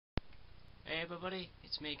Hey everybody,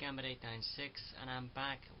 it's me Gambit896 and I'm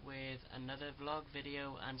back with another vlog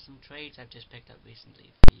video and some trades I've just picked up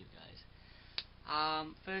recently for you guys.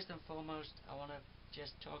 First and foremost, I want to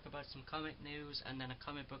just talk about some comic news and then a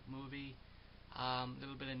comic book movie.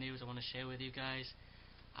 Little bit of news I want to share with you guys.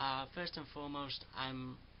 First and foremost,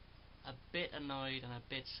 I'm a bit annoyed and a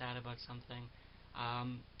bit sad about something.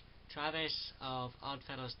 Travis of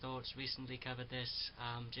oddfellowsthoughts recently covered this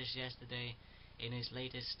just yesterday in his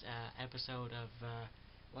latest episode of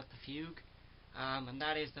What the Fugue, and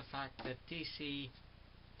that is the fact that DC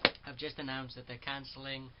have just announced that they're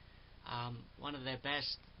cancelling one of their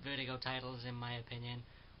best Vertigo titles, in my opinion.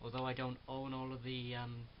 Although I don't own all of the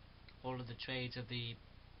trades of the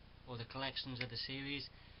collections of the series,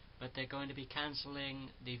 but they're going to be cancelling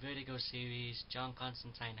the Vertigo series John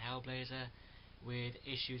Constantine Hellblazer with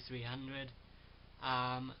issue 300.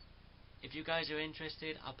 If you guys are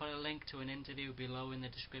interested, I'll put a link to an interview below in the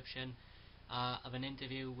description of an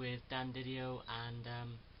interview with Didio and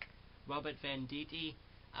Robert Venditti.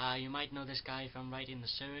 You might know this guy from writing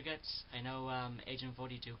The Surrogates. I know Agent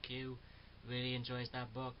 42Q really enjoys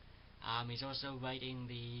that book. He's also writing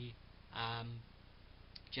the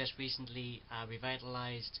just recently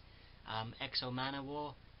revitalized Exo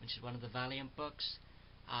Manowar, which is one of the Valiant books.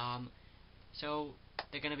 So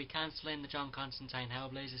they're going to be cancelling the John Constantine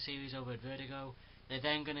Hellblazer series over at Vertigo. They're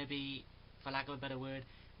then going to be, for lack of a better word,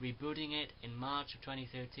 rebooting it in March of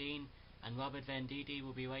 2013, and Robert Venditti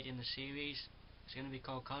will be writing the series. It's going to be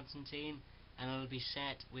called Constantine, and it'll be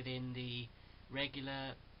set within the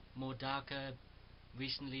regular, more darker,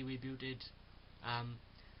 recently rebooted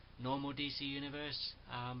normal DC universe.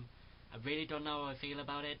 I really don't know how I feel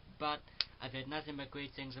about it, but I've heard nothing but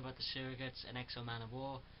great things about the Surrogates and Exo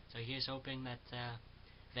Manowar, so here's hoping that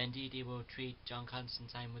Venditti will treat John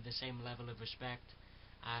Constantine with the same level of respect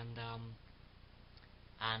and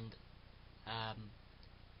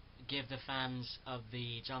give the fans of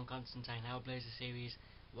the John Constantine Hellblazer series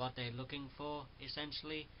what they're looking for,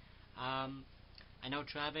 essentially. I know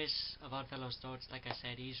Travis of oddfellowsthoughts, like I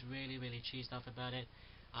said, he's really cheesed off about it,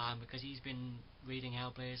 because he's been reading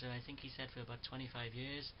Hellblazer, I think he said, for about 25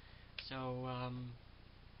 years. So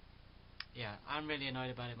yeah, I'm really annoyed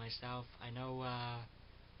about it myself. I know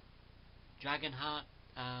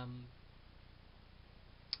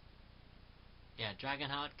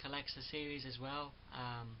DragonHeartCollects the series as well.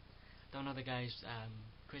 Don't know the guy's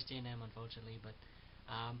Christian name, unfortunately, but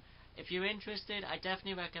if you're interested, I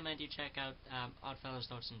definitely recommend you check out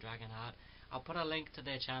oddfellowsthoughts and Dragonheart. I'll put a link to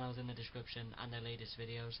their channels in the description and their latest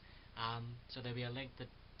videos. So there'll be a link to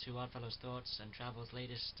oddfellowsthoughts and Travel's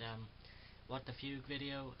latest What the Fugue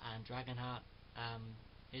video, and Dragonheart,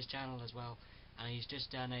 his channel as well. And he's just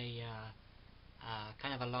done a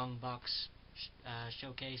kind of a long box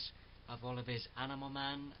showcase of all of his Animal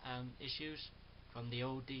Man issues from the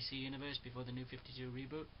old DC universe before the New 52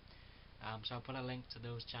 reboot. So I'll put a link to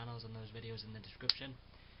those channels and those videos in the description.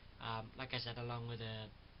 Like I said, along with a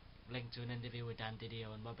link to an interview with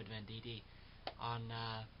Didio and Robert Venditti on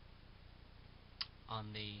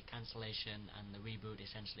the cancellation and the reboot,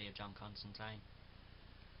 essentially, of John Constantine.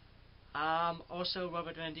 Also,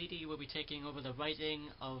 Robert Venditti will be taking over the writing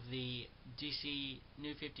of the DC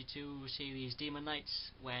New 52 series Demon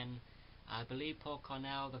Knights, when I believe Paul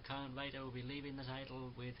Cornell, the current writer, will be leaving the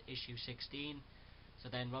title with issue 16. So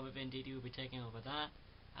then Robert Venditti will be taking over that,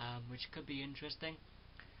 which could be interesting.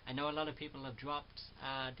 I know a lot of people have dropped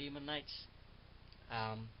Demon Knights,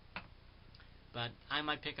 but I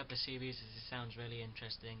might pick up the series as it sounds really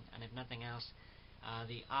interesting. And if nothing else,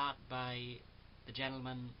 the art by the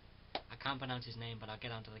gentleman, I can't pronounce his name, but I'll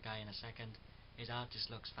get onto the guy in a second. His art just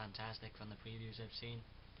looks fantastic from the previews I've seen.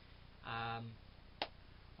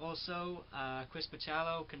 Also, Chris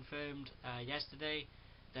Bachalo confirmed yesterday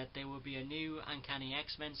that there will be a new Uncanny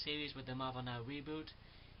X-Men series with the Marvel Now reboot.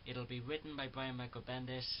 It'll be written by Brian Michael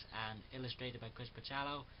Bendis and illustrated by Chris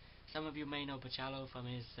Bachalo. Some of you may know Bachalo from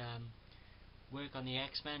his work on the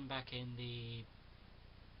X-Men back in the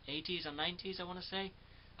 80s or 90s, I want to say,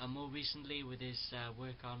 and more recently with his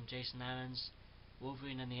work on Jason Aaron's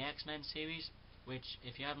Wolverine and the X-Men series, which,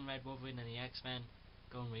 if you haven't read Wolverine and the X-Men,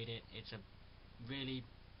 go and read it. It's a really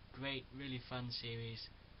great, really fun series.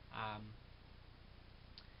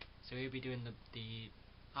 So he'll be doing the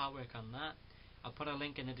artwork on that. I'll put a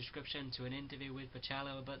link in the description to an interview with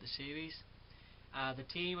Bachalo about the series. The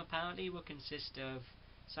team apparently will consist of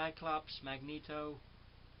Cyclops, Magneto,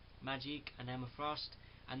 Magik and Emma Frost,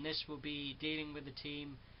 and this will be dealing with the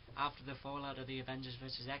team after the fallout of the Avengers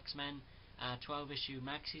vs. X-Men 12-issue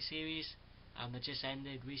maxi series that just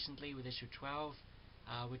ended recently with issue 12,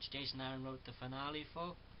 which Jason Aaron wrote the finale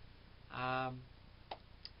for.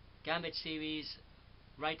 Gambit series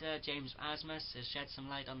writer James Asmus has shed some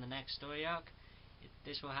light on the next story arc.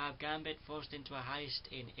 This will have Gambit forced into a heist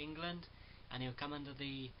in England, and he'll come under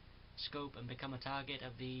the scope and become a target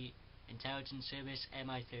of the intelligence service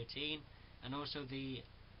MI13, and also the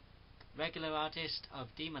regular artist of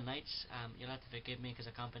Demon Knights. You'll have to forgive me because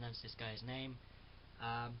I can't pronounce this guy's name.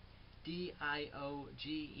 DIOGENESNEVES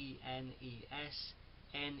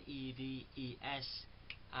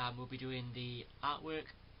will be doing the artwork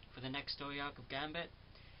for the next story arc of Gambit.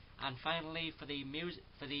 And finally, for the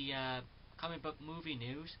comic book movie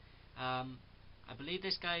news, I believe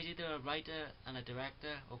this guy is either a writer and a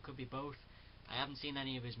director, or could be both. I haven't seen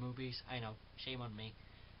any of his movies. I know, shame on me.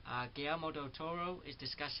 Guillermo del Toro is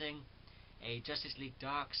discussing a Justice League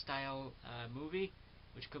Dark style movie,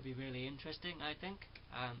 which could be really interesting, I think,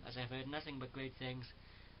 as I've heard nothing but great things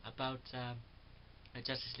about a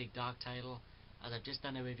Justice League Dark title, as I've just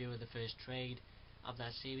done a review of the first trade of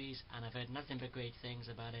that series, and I've heard nothing but great things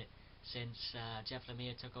about it since Jeff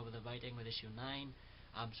Lemire took over the writing with issue 9.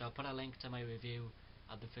 So I'll put a link to my review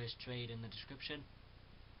of the first trade in the description.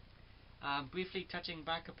 Briefly touching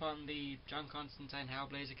back upon the John Constantine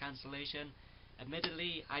Hellblazer cancellation,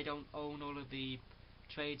 admittedly I don't own all of the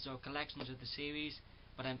trades or collections of the series,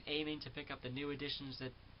 but I'm aiming to pick up the new editions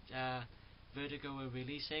that Vertigo are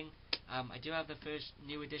releasing. I do have the first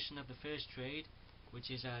new edition of the first trade,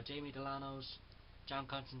 which is Jamie Delano's John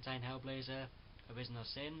Constantine Hellblazer Original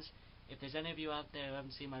Sins. If there's any of you out there who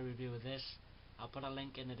haven't seen my review of this, I'll put a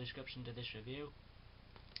link in the description to this review.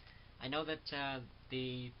 I know that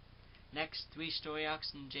the next 3 story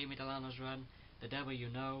arcs in Jamie Delano's run, The Devil You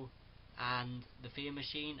Know and The Fear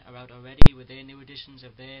Machine, are out already with their new editions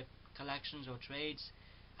of their collections or trades,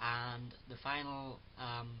 and the final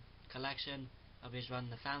collection of his run,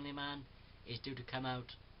 The Family Man, is due to come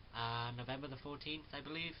out November the 14th, I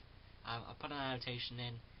believe. I'll put an annotation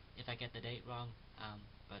in if I get the date wrong,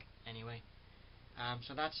 but anyway.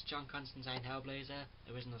 So that's John Constantine Hellblazer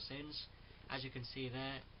Original Sins. As you can see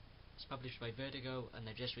there, it's published by Vertigo, and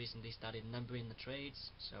they've just recently started numbering the trades,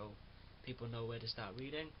 so people know where to start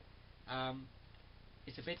reading.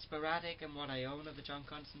 It's a bit sporadic in what I own of the John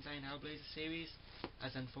Constantine Hellblazer series,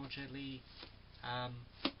 as unfortunately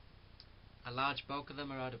a large bulk of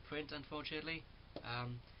them are out of print, unfortunately.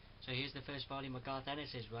 So here's the first volume of Garth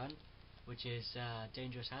Ennis's run, which is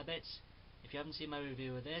Dangerous Habits. If you haven't seen my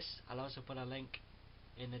review of this, I'll also put a link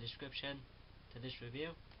in the description to this review.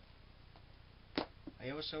 I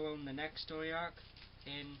also own the next story arc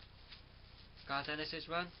in Garth Ennis's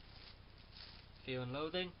run, Fear and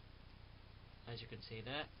Loathing, as you can see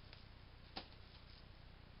there.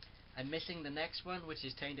 I'm missing the next one, which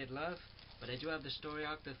is Tainted Love, but I do have the story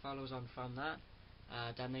arc that follows on from that,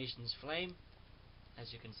 Damnation's Flame,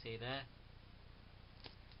 as you can see there.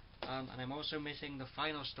 And I'm also missing the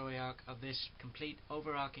final story arc of this complete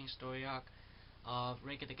overarching story arc of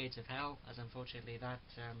Rake at the Gates of Hell, as unfortunately that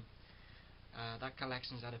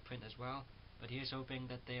collection's out of print as well. But here's hoping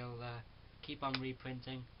that they'll keep on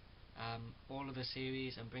reprinting all of the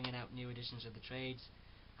series and bringing out new editions of the trades.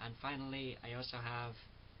 And finally, I also have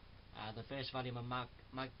the first volume of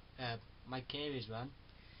Mike Carey's run,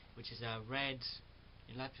 which is Red,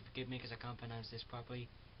 you'll have to forgive me because I can't pronounce this properly,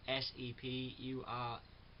 Sepulchre,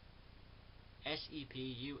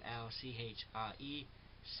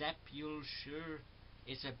 Sepulchre.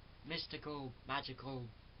 It's a mystical, magical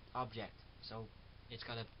object, so it's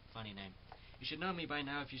got a funny name. You should know me by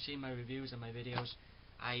now if you've seen my reviews and my videos.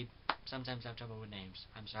 I sometimes have trouble with names.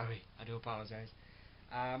 I'm sorry, I do apologise.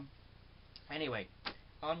 Anyway,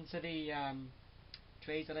 on to the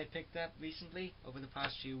trades that I picked up recently over the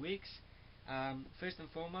past few weeks. First and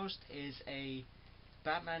foremost is a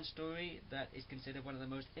Batman story that is considered one of the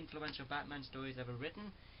most influential Batman stories ever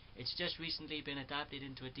written. It's just recently been adapted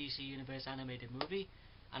into a DC Universe animated movie,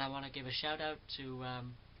 and I want to give a shout out to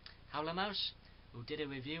Howlermouse, who did a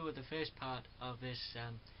review of the first part of this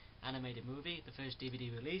animated movie, the first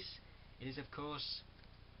DVD release. It is of course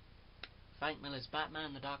Frank Miller's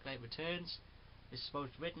Batman: The Dark Knight Returns. This is both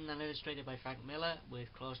written and illustrated by Frank Miller,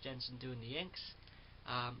 with Klaus Jensen doing the inks.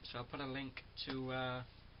 So I'll put a link to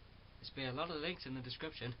there'll be a lot of links in the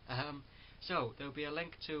description. So there'll be a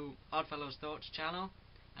link to oddfellowsthoughts channel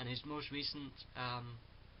and his most recent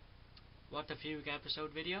What the Fugue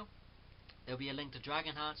episode video. There'll be a link to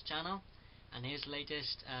DragonHeart's channel and his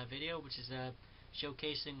latest video, which is a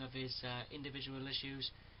showcasing of his individual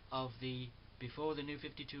issues of the Before the New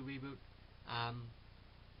 52 reboot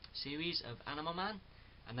series of Animal Man.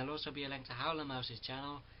 And there'll also be a link to Howlermouse's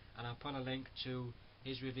channel, and I'll put a link to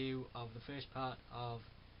his review of the first part of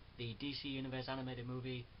the DC Universe animated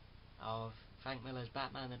movie of Frank Miller's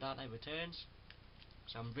Batman: The Dark Knight Returns.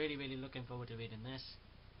 So I'm really looking forward to reading this,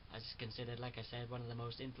 as it's considered, like I said, one of the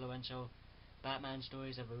most influential Batman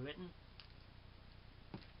stories ever written.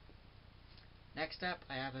 Next up,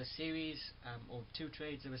 I have a series, or two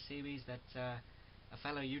trades of a series that a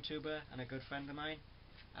fellow YouTuber and a good friend of mine,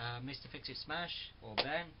 MrFixItSmash, or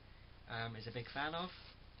Ben, is a big fan of.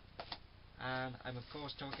 And I'm of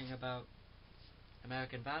course talking about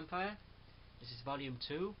American Vampire. This is volume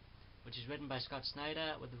 2, which is written by Scott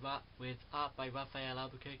Snyder with art by Raphael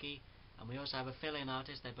Albuquerque, and we also have a fill-in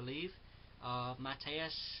artist, I believe, of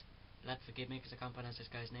Mateus, you'll have to forgive me because I can't pronounce this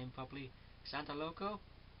guy's name properly, Santoloco, Santlouco.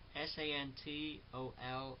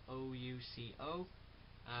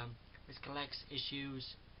 This collects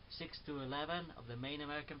issues 6 through 11 of the main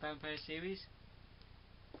American Vampire series.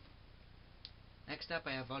 Next up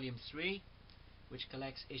I have volume 3, which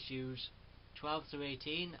collects issues 12 through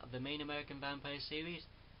 18 of the main American Vampire series,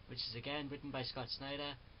 which is again written by Scott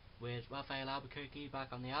Snyder with Raphael Albuquerque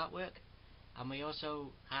back on the artwork. And we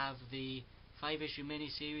also have the 5-issue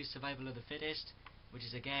mini-series Survival of the Fittest, which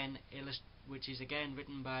is again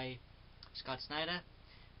written by Scott Snyder,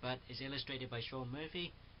 but is illustrated by Sean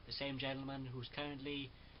Murphy, the same gentleman who's currently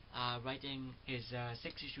writing his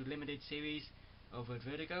 6-issue limited series over at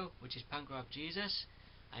Vertigo, which is Punk Rock Jesus.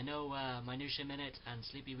 I know Minutia Minute and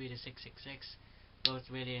Sleepy Reader 666 both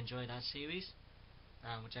really enjoy that series,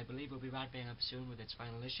 which I believe will be wrapping up soon with its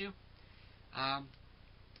final issue.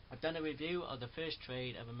 I've done a review of the first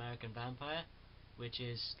trade of American Vampire, which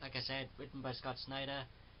is, like I said, written by Scott Snyder,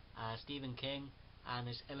 Stephen King, and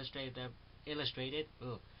is illustrated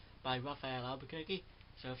by Raphael Albuquerque.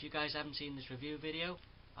 So if you guys haven't seen this review video,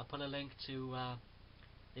 I'll put a link to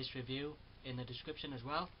this review in the description as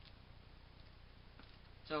well.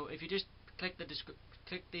 So if you just click the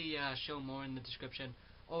show more in the description,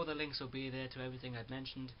 all the links will be there to everything I've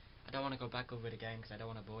mentioned. I don't want to go back over it again because I don't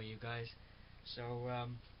want to bore you guys. So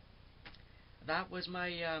that was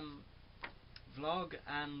my vlog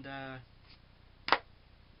and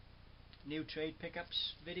new trade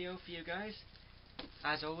pickups video for you guys.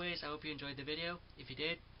 As always, I hope you enjoyed the video. If you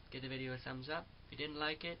did, give the video a thumbs up. If you didn't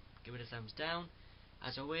like it, give it a thumbs down.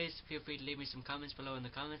 As always, feel free to leave me some comments below in the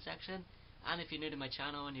comment section. And if you're new to my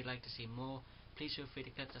channel and you'd like to see more, please feel free to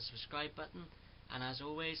click the subscribe button. And as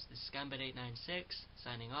always, this is Gambit896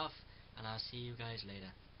 signing off, and I'll see you guys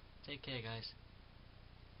later. Take care, guys.